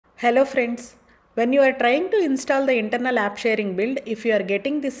Hello friends, when you are trying to install the internal app sharing build, if you are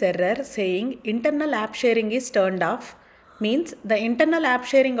getting this error saying internal app sharing is turned off, means the internal app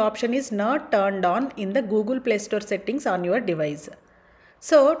sharing option is not turned on in the Google Play Store settings on your device.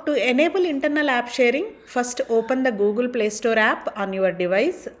 So to enable internal app sharing, first open the Google Play Store app on your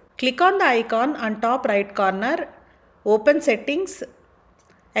device, click on the icon on top right corner, open settings,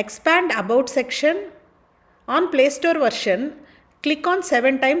 expand about section. On Play Store version, click on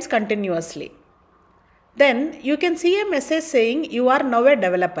 7 times continuously. Then you can see a message saying you are now a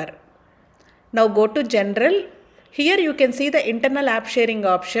developer. Now go to General. Here you can see the internal app sharing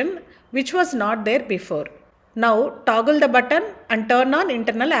option which was not there before. Now toggle the button and turn on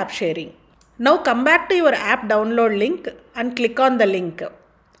internal app sharing. Now come back to your app download link and click on the link.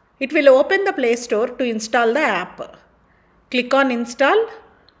 It will open the Play Store to install the app. Click on install.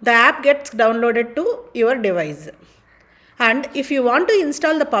 The app gets downloaded to your device. And if you want to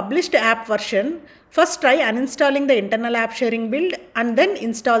install the published app version, first try uninstalling the internal app sharing build and then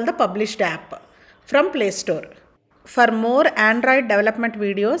install the published app from Play Store. For more Android development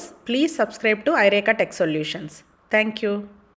videos, please subscribe to iRekha Tech Solutions. Thank you.